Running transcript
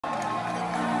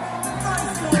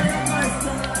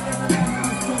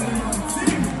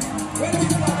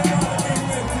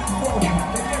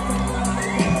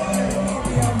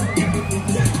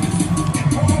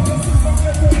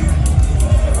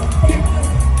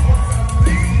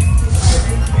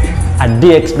At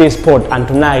DXB Sport, and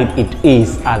tonight it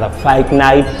is the fight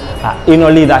night.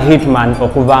 Inno the Hitman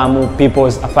okuvamu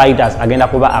People's Fighters agenda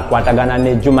kuba akwatagana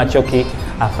ne Juma Choki,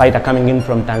 a fighter coming in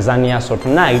from Tanzania. So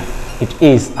tonight it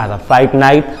is the fight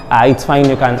night. It's fine,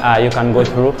 you can go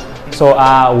through. So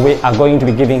we are going to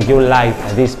be giving you live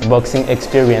this boxing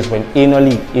experience when Inno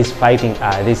is fighting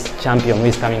this champion who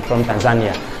is coming from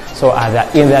Tanzania. So they're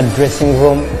in the dressing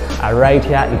room right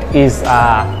here. It is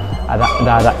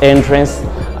the entrance,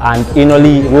 and Inno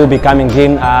will be coming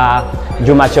in.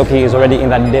 Juma Choki is already in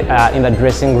the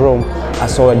dressing room.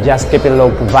 So just keep it low.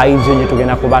 Vibes you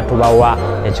tugenda kuba tubawa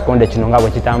ekikonde kino nga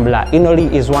bwe kitambula. Inno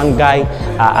is one guy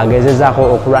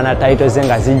agezezako okulwana titles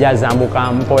nga zijja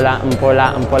zambuka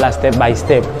mpola step by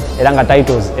step. Era nga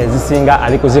titles ezisinga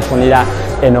ali kuzifunira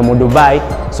eno mu Dubai.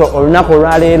 So olunaku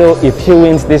olwaleero, if he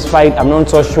wins this fight, I'm not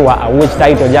so sure which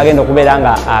title jagenda okubeera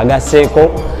nga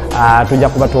agaseeko. Tujja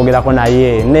kuba twogerako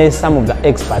naye ne some of the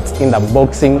experts in the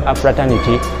boxing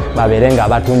fraternity baberenga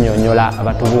abatunyonyola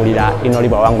abatubuulira Inno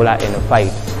bwawangula eno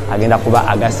fight agenda kuba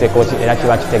agaseeko ki era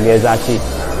kiba kitegeeza ki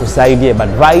tusaidye. But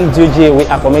Vibes UG, we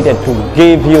are committed to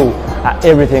give you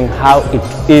everything how it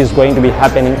is going to be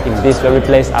happening in this very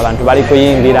place. Abantu bali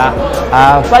kuyingira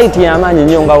fight y'amaanyi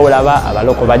nnyo nga olaba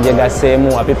abaloko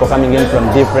bajegaseemu, people coming in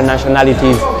from different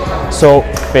nationalities. So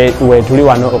we tuli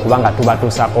wano okubanga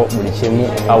tubatuusako buli kimu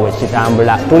nga we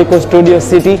kitambula. Tuli ku Studio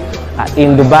City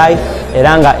in Dubai,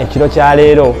 era nga ekiro kya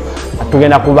leero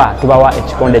tugenda kuba tubawa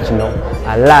ekikonde kino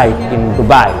live in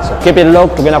Dubai. So keep it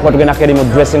locked. Tugenda keri mu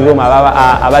dressing room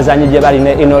abazanyi gye bali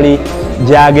ne Inno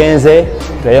gyagenze,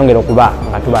 tweyongera okuba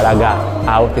nga tubalaga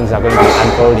how things are going to be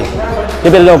unfolding.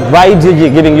 Keep it locked. Vibes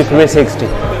UG giving you 360.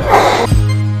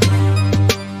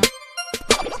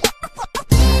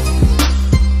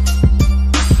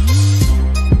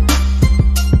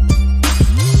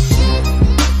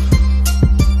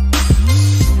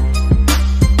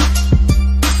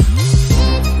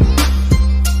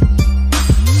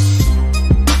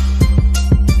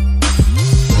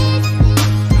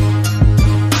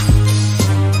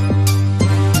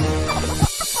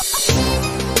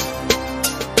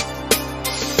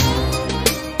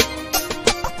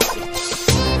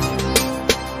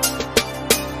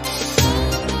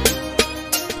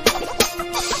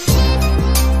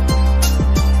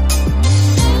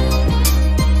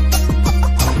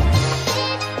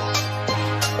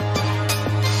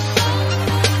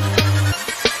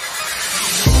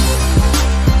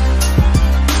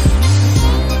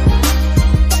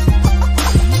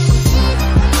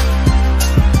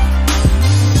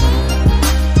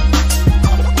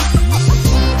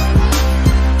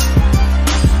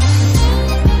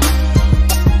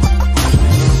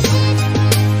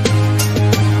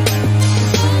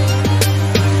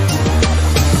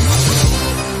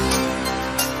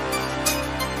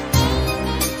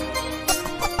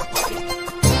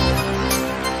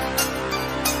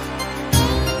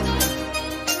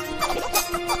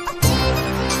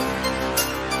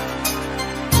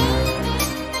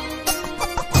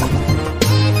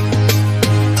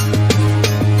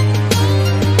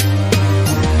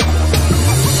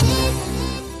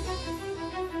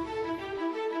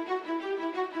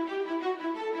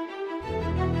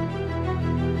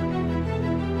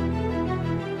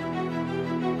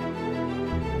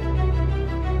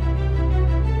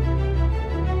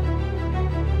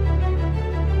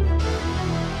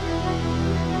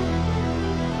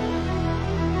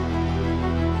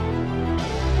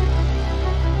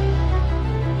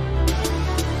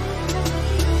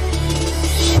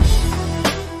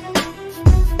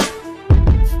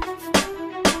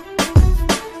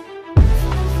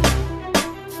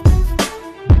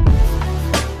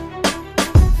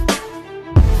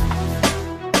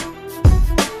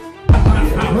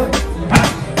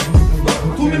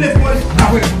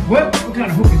 What kind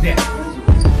of hook is that?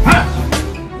 Huh?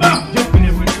 Jump in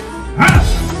there with it. Huh?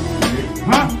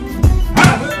 Huh?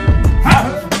 Huh?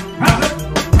 Huh? Huh?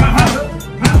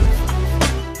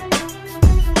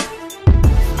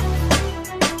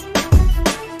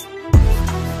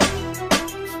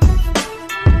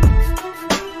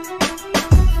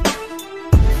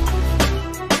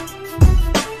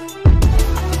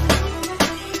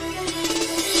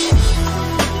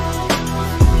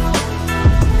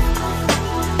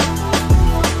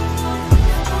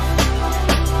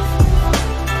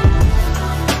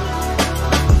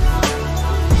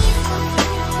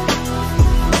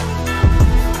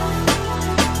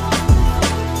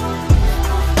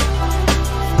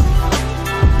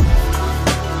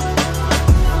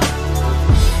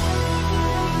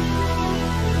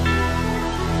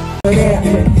 kuendelea.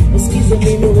 Usikize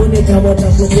mimi uone kama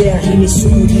utapotea. Hii ni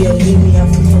shughuli ya elimu ya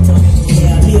mtoto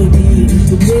ametokea. Leo ni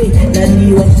today na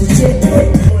ni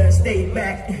watuchete. Stay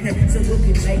back, so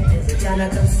looking like this. Jana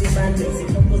kamsimani,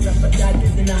 zikopoza pataki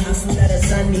zina hasu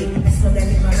darasani. Soga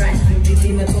ni maraki, viti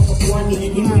imetoka pwani.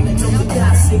 Imu imetoka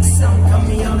kasi, sound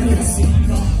kami ya misi.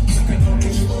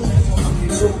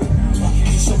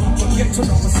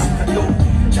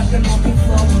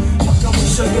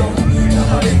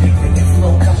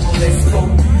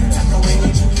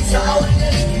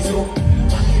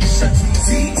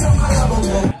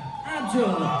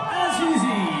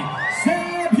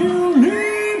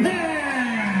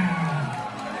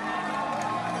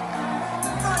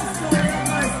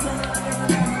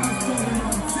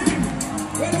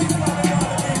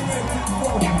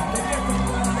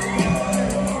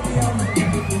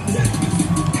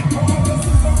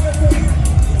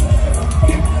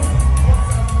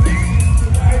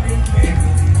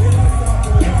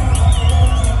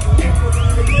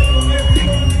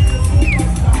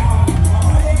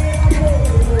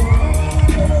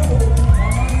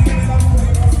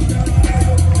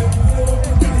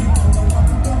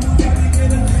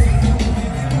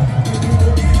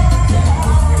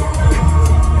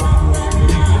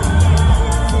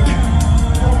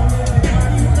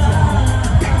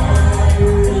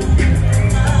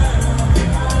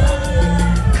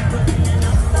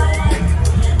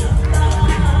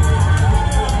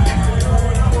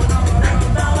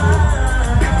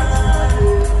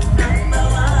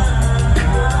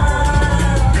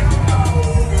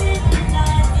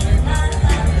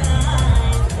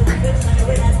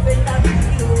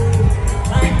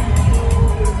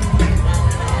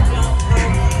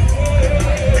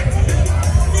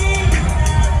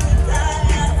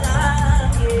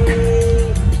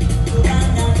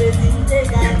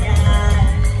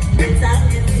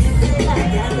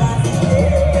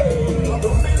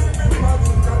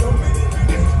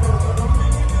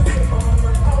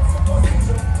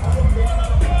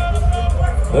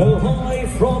 Ahoy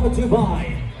from Dubai.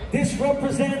 This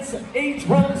represents 8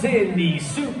 rounds in the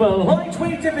super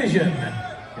lightweight division.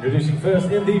 Introducing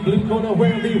first in the blue corner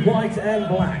wearing the white and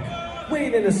black.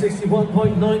 Weighing in at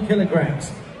 61.9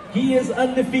 kilograms. He is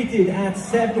undefeated at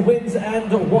 7 wins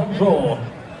and 1 draw.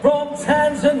 From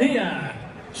Tanzania,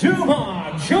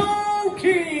 Juma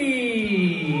Choki.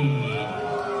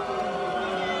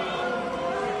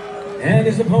 And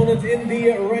his opponent in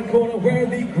the red corner wearing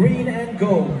the green and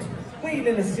gold. Weighing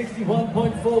in at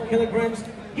 61.4 kilograms,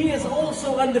 he is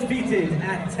also undefeated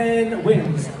at 10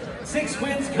 wins. 6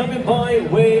 wins coming by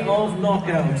way of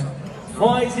knockout.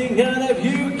 Fighting out of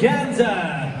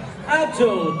Uganda,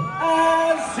 Abdul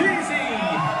Azizi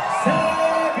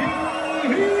Sabine.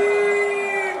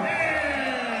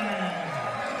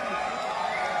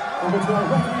 Over to our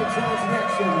referee Charles in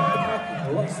action.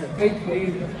 Great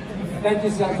please. Stand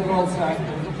yourselves on all sides.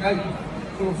 Okay?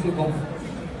 Close your both.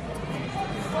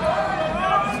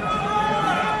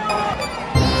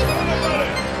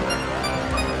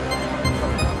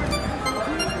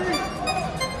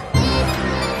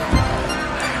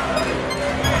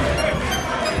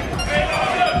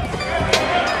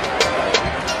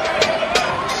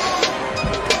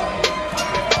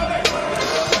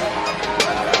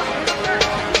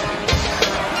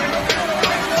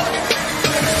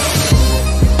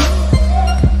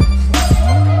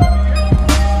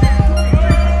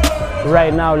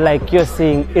 Right now, like you're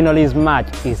seeing, Innoli's match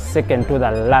is second to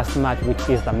the last match, which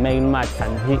is the main match,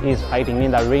 and he is fighting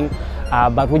in the ring.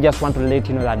 But we just want to let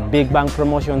you know that Big Bang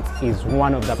Promotions is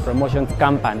one of the promotions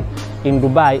company in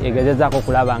Dubai. Egezezako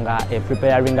kulabanga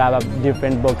preparing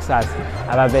different boxers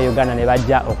abave Uganda ne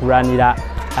bajja okuranira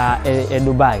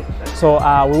Dubai. So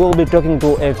we will be talking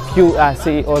to a few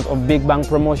CEOs of Big Bang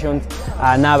Promotions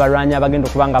n'abarwanyi abagenda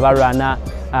okubanga barwana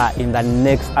in the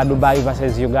next Dubai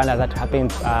versus Uganda that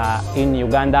happens in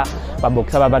Uganda.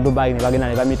 Baboxer baba Dubai ne bagenda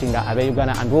ne bamitinga abe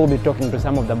Uganda, and we will be talking to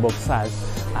some of the boxers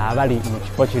bali mu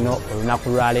kifo kino olunaku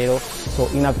lwa leero. So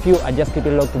in a few, I just keep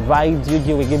it locked. Vibes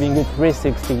UG, we're giving you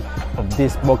 360 of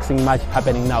this boxing match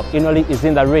happening now. Innoli is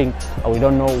in the ring. We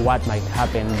don't know what might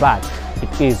happen, but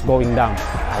it is going down.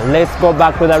 Let's go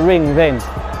back to the ring then.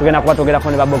 We're going to talk about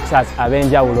the boxers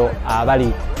abenjawulo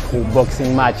bali ku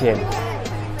boxing match eno.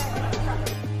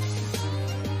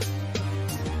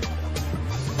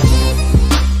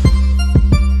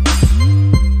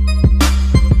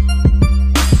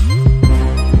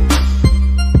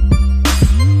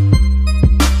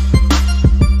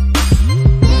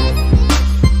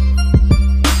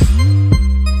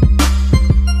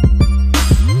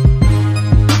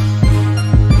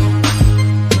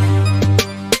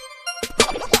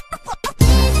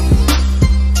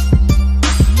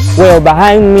 Well,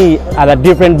 behind me are the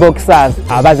different boxers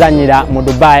abazanyira mu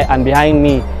Dubai, and behind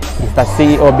me is the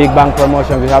CEO Big Bang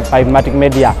Promotions. We have Pragmatic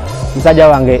Media. Msaja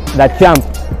wange the champ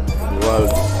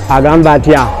agamba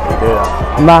atya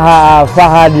maha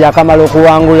Fahad yakamala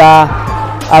okuwangula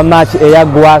match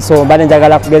eyagwa, so mbadde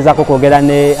njagala kugezako kwogera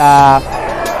ne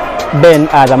Ben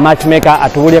the matchmaker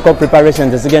atubulyeko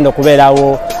preparations ezigenda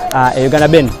okubeerawo Uganda.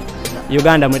 Ben,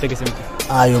 Uganda mwetegese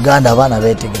mutya? Uganda abaana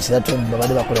beetegese ate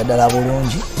babadde bakola ddala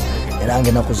bulungi era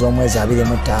ng'ennaku z'omwezi 25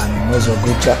 mwezi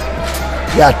ogujja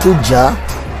tujja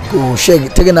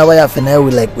tegenda aba yaffe naye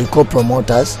we call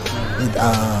promoters with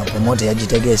promoter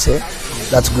yagitegeese,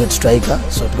 that's great striker,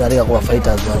 so tugaleka kuba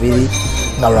fighters babiri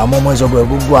nga lwamu omwezi ogwe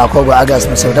guggwako gwa August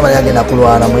mu September yagenda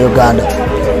kulwana mu Uganda.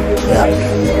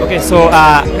 Okay, so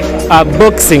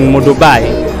boxing mu Dubai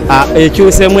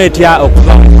ekyuseemu etya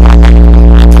okuva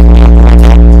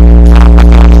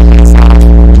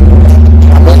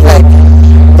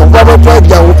okugaba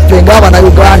twajja penga abana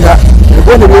Uganda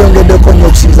ebikondo byeyongeddeko nnyo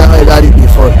okusinza nga egali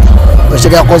before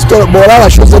oshegera konsitolo bola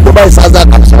abashoze Dubai saza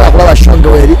akasobola kuba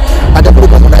bashongeweri ate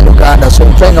kuliko muna Uganda, so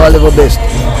I'm trying our level best.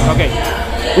 Okay.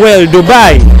 Well,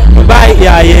 Dubai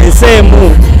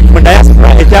yenseemu mu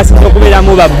diaspora ekyasinza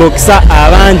okubeeramu baboxer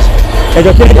abangi,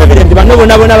 ekyo kirikebere nti bano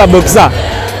bonna baboxer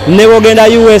ne bogenda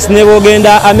US ne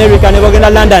bogenda America ne bogenda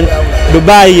London,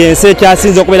 Dubai yense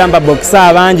ekyasinza okubeeramu baboxer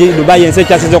abangi, Dubai yense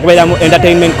ekyasinza okubeeramu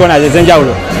entertainment corners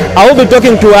ez'enjawulo. I will be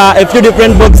talking to a few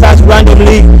different boxers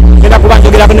randomly. Ngenda kuba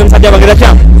njogerako ne musajja bagenda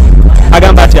champ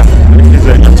agamba atya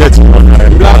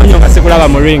lwabonyo nga sikulaba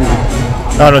mu ring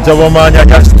nano kyabomanya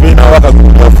kyasitwina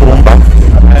wakakufumba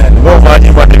ng'omanyi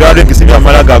mbadde nkisibya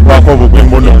amalaga akwako obugwi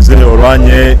mbuno nze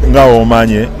olwanye nga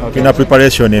omanye tulina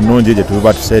preparation ennungi gye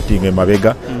tuba tusetting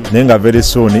emabega naye nga very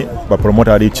soon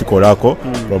bapromota ali kikolako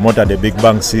promoter the Big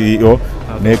Bang CEO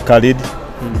ne Khalid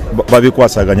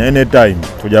babikwasaganya anytime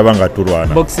tujaba nga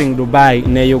tulwana. Boxing Dubai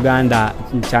ne Uganda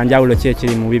kyanjawulo ki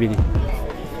ekiri mu bibiri?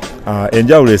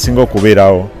 Enjawulo esinga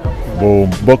okubeerawo bu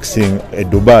boxing e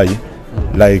Dubai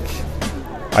like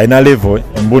aina level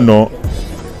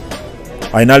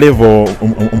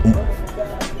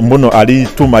mbuno ali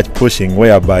too much pushing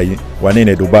whereby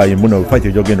wanene Dubai mbuno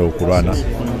fight jogenda okulwana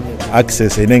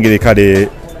access enengere kale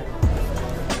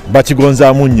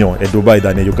bakigonzaamu nnyo e Dubai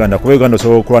than e Uganda, kuba Uganda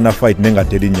osobola okulwana fight nenga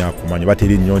terinnya kumanya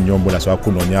bateri nnyo nnyo mbona so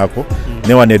akunonyako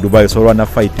ne wane Dubai osobola na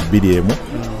fight bili emu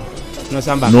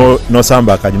no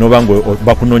samba kaji no bango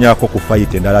bakunonyako ku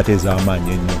fight endala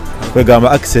tez'amaanyi ennyo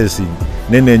kwegamba access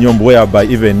nene nyombo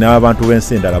whereby even n'abantu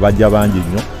b'ensi endala bajja bangi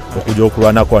nnyo okujja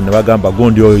okulwanako ne bagamba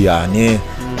gundi oyo yaani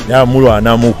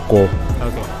yamulwana mukko.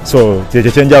 So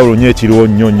kyekyo kyenjawulo nnyo ekiriwo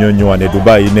nnyo wane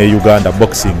Dubai ne Uganda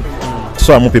boxing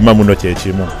so amupima muno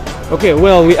kyekimu. Okay,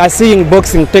 well, we are seeing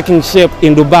boxing taking shape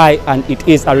in Dubai and it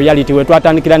is a reality. We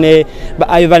twatandikira ne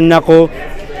Ivan Nako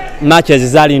matches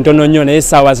zali ntono nnyo naye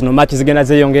essaawa zino matches zigenda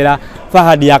zeeyongera.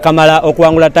 Fahad yakamala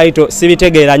okuwangula title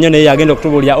sibitegeera nnyo naye yagenda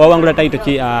okutubulya owangula title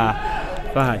ki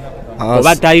Fahad?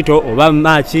 Oba title oba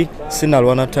match?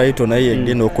 Sinalwana title naye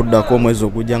yegenda okuddako omwezi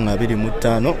ogujja nga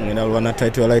 25 ngenda lwana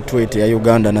title ya lightweight ya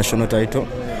Uganda national title.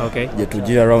 Okay. Je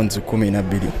tugira rounds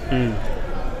 12.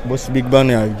 Boss Big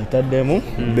Bang agitaddemu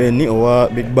Beni owa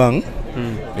Big Bang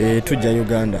tujja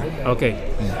Uganda. Okay.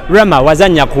 Rama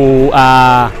wazanya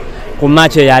ku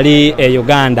match yali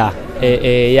Uganda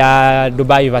ya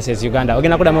Dubai versus Uganda.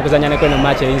 Ogenda kudamu okuzanya ne kweno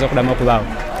match eyinza kudamu okubaawo?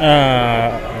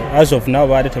 As of now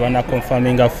baali tebana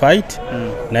confirming a fight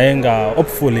naye nga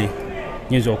hopefully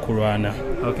nyinza okulwana.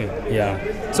 Okay. Yeah.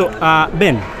 So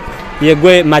Ben,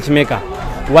 yegwe matchmaker,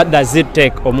 what does it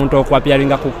take omuntu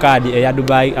okwapiaringa ku card eya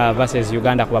Dubai versus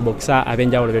Uganda ku boxer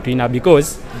abenjawulo betulina,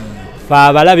 because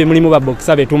fa balabi mulimu ba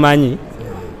boxer betumanyi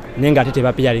nenga tete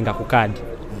bapiaringa ku card,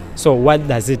 so what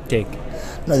does it take?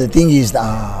 No, the thing is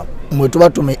mwetuba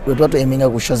eminga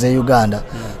ku shows e Uganda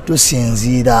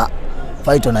tusinzira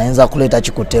fight onayenza kuleta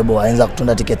chikutebo ayenza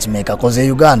kutunda ticket maker, cause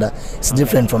Uganda is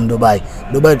different from Dubai.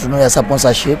 Dubai tunoya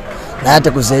sponsorship na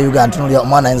hata kuze Uganda tunoya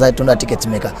mwana ayenza kutunda ticket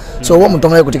maker, so wo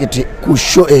mutomale ku ticket ku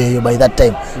show by that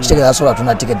time chitegeza sola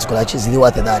tunda tickets kola chizili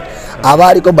worth that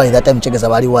abali ko by that time chegeza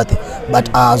bali worth, but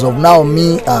as of now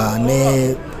me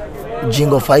ne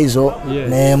Jingo Faizo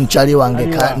ne mchali wange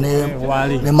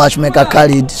ne matchmaker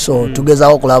Khalid, so tugeza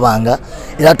okulabanga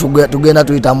era tugenda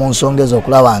tuyita mu nsongezo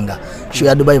okulabanga show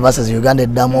ya Dubai versus Uganda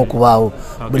eddamu okubaawo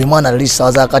buli mwana list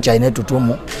waza kacha ine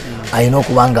tutumu ayina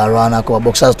okubanga alwana ko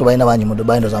boxers tubalina banyi mu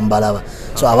Dubai ndo zambalaba,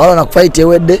 so abalona ku fight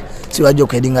ewedde siwajja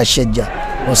okedinga shejja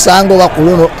osango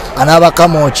bakuluno anaba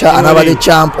kamocha anaba the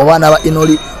champ oba anaba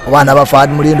Inoli oba anaba Fahad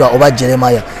Mulindwa oba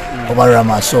Jeremiah oba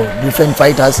Rama, so different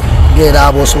fighters gera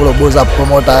abo solo boza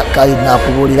promoter Khalid na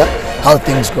kubulira how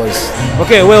things goes.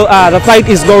 Okay, well, the fight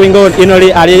is going on.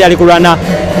 Inoli ali kulwana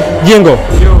Jingo.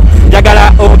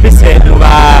 Njagala obise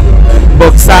ba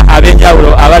boxer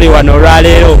abenjawulo abali wano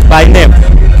olwaleero by name.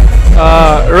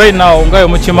 Right now ngayo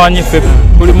mukimanyi ffe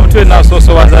buli muntu yenna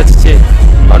asoosowaza kiki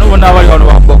bano bonna abali wano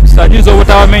ba boxer nyinza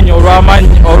obutabamenya olw'amaanyi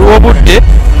olw'obudde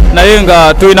naye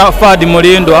nga tulina Fadi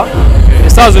Mulindwa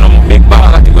essaawa zino mu Big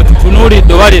Bang kati gwe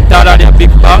tutunuulidde oba ly'ettaala lya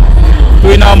Big Bang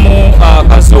tulinamu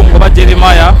Kazungu oba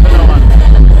Jeremiah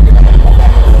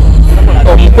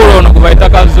omukulu ono gwe bayita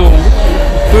Kazungu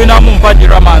tulinamu Mpaji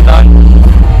Ramadhan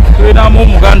tulinamu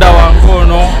muganda wange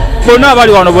ono bonna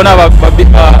abali wano bonna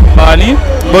bani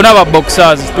bonna ba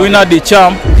boxers tulina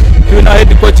Dichamp tulina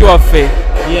head coach waffe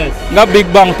nga Big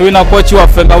Bang tulina coach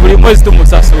waffe nga buli mwezi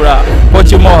tumusasula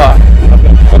coach Moha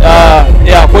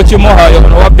coach Moha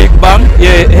yono wa Big Bang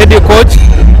head coach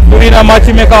tulina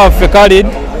matchmaker waffe Khalid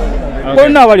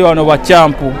bonna abali wano ba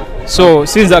champ so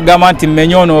sinza gamba nti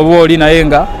mmenyono oba oli naye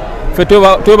nga ffe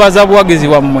twebaza buwagizi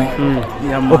bwammwe.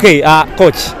 Okay,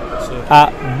 coach,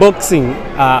 boxing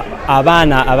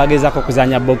abaana abagezako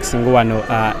kuzanya boxing wano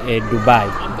Dubai.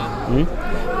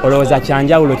 Olowooza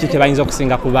kyanjawulo ki kye bayinza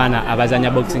okusinga ku baana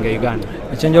abazanya boxing e Uganda?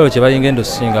 Ekyanjawulo kye bayinza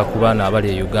okusinga ku baana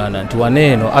abali e Uganda nti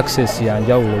waneeno access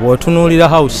yanjawulo bw'otunuulira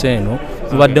house eno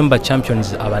mubaddemu ba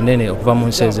champions abanene okuva mu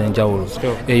nsi ez'enjawulo.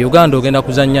 E Uganda ogenda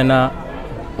kuzanya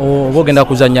oba ogenda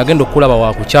kuzanya agenda okulaba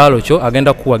wa ku kyalo kyo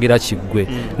agenda kuwagira kiggwe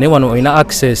naye wano olina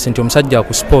access nti omusajja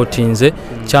akusportinze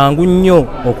kyangu nnyo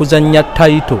okuzanya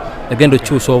title egenda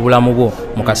okyusa obulamu bwo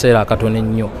mu kaseera akatono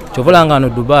ennyo kyovula nga no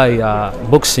Dubai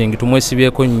boxing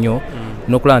tumwesibyeko nnyo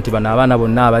n'okulaba nti bano abaana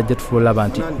bonna abajja tufulaba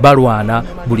nti balwana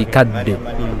buli kadde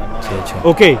kyekyo.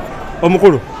 Okay,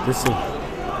 omukulu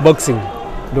boxing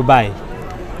Dubai.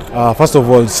 First of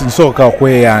all nsooka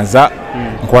okweyanza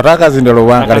nkwata akazindalo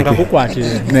bangaleke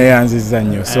neyanziza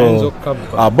nnyo so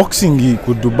boxing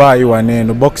ku Dubai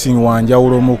waneeno boxing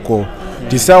wanjawulo muko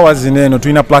tisaawa zineeno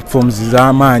tulina platforms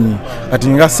z'amaanyi kati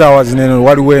nga saawa zineeno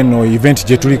waliwo eno event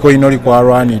gye tuliko Inno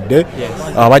likwalwanidde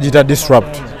bagita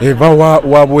disrupt eva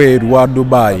wabweru wa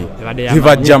Dubai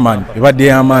viva German ebadde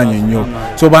y'amaanyi nnyo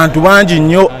so bantu bangi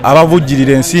nnyo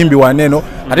abavujjirira ensimbi waneeno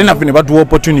ate naffe ne batuwa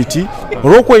opportunity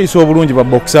olw'okweyisa obulungi ba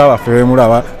boxer baffe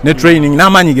bemulaba ne training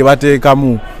n'amaanyi ge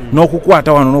bateekamu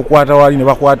n'okukwata wano n'okukwata wali ne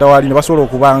bakwata wali ne basobola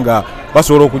okubanga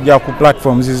basobola okujja ku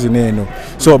platforms zineeno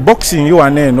so boxing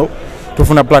waneeno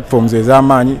tufuna platforms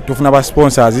ez'amaanyi tufuna ba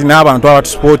sponsors n'abantu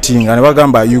abatusportinga ne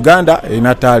bagamba Uganda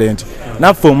erina talent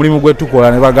naffe omulimu gwe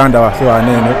tukola ne baganda baffe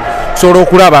waneeno tusobola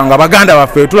okulaba nga baganda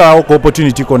baffe tulabawo ku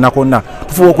opportunity konna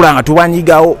tufuba okulaba nga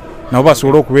tubanyigawo nabo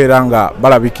basobola okubeera nga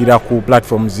balabikira ku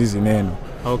platforms zineeno.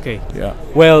 Okay. Yeah.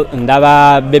 Well,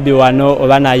 ndaba baby wano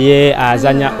oba naye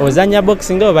ozanya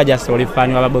boxing oba just oli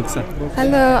fan wa boxer?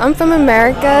 Hello, I'm from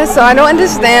America, so I don't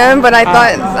understand, but I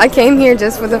thought I came here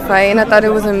just for the fight and I thought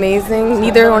it was amazing.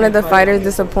 Neither one of the fighters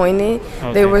disappointed.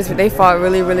 Okay. They fought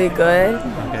really, really good.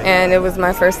 Okay. And it was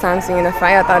my first time seeing a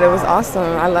fight. I thought it was awesome.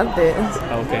 I loved it.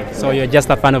 Okay. So you're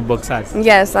just a fan of boxers?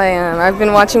 Yes, I am. I've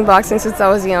been watching boxing since I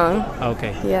was young.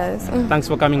 Okay. Yes. Thanks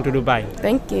for coming to Dubai.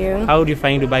 Thank you. How do you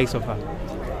find Dubai so far?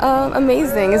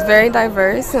 Amazing. It's very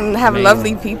diverse and have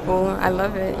lovely people. I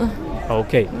love it.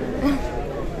 Okay.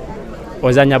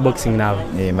 Ozanya boxing now?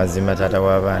 Mazima tata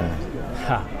wabana.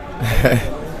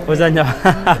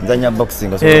 Ozanya boxing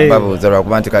babuuza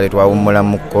lwakuba nti kale twawummula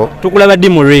mukko. Tukulaba ddi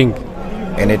mu ring?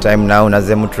 Anytime now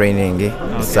naze mu training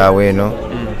essaawa eno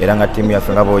era nga tiimu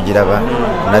yaffe nga boogiraba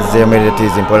nazzeemu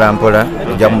eretiizi mpola mpola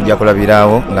ejja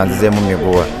kulabiraawo nga nzizeemu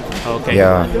miguwa.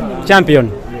 Yeah.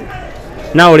 Champion.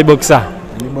 Now oli boxer?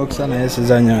 Boxer na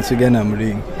yesizanya sigenda mu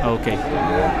ring. Okay.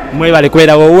 Mwebale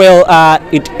kwera well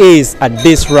it is a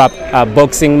disrupt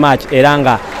boxing match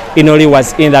eranga Inoli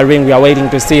was in the ring. We are waiting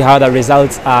to see how the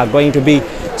results are going to be.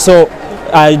 So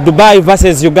Dubai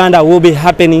versus Uganda will be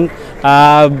happening.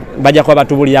 Bajja kwa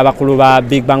batubulira abakulu ba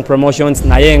Big Bang Promotions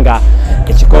nayenga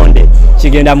ekikonde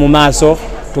kigenda mu maaso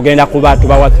tugenda kuba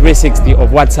tubawa 360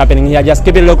 of what's happening here. Just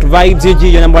keep it locked. Vibes UG,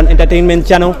 your #1 entertainment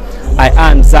channel. I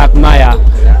am Zach Maya.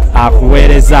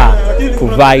 Akueleza ku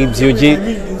Vibes UG.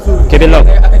 Keep it locked.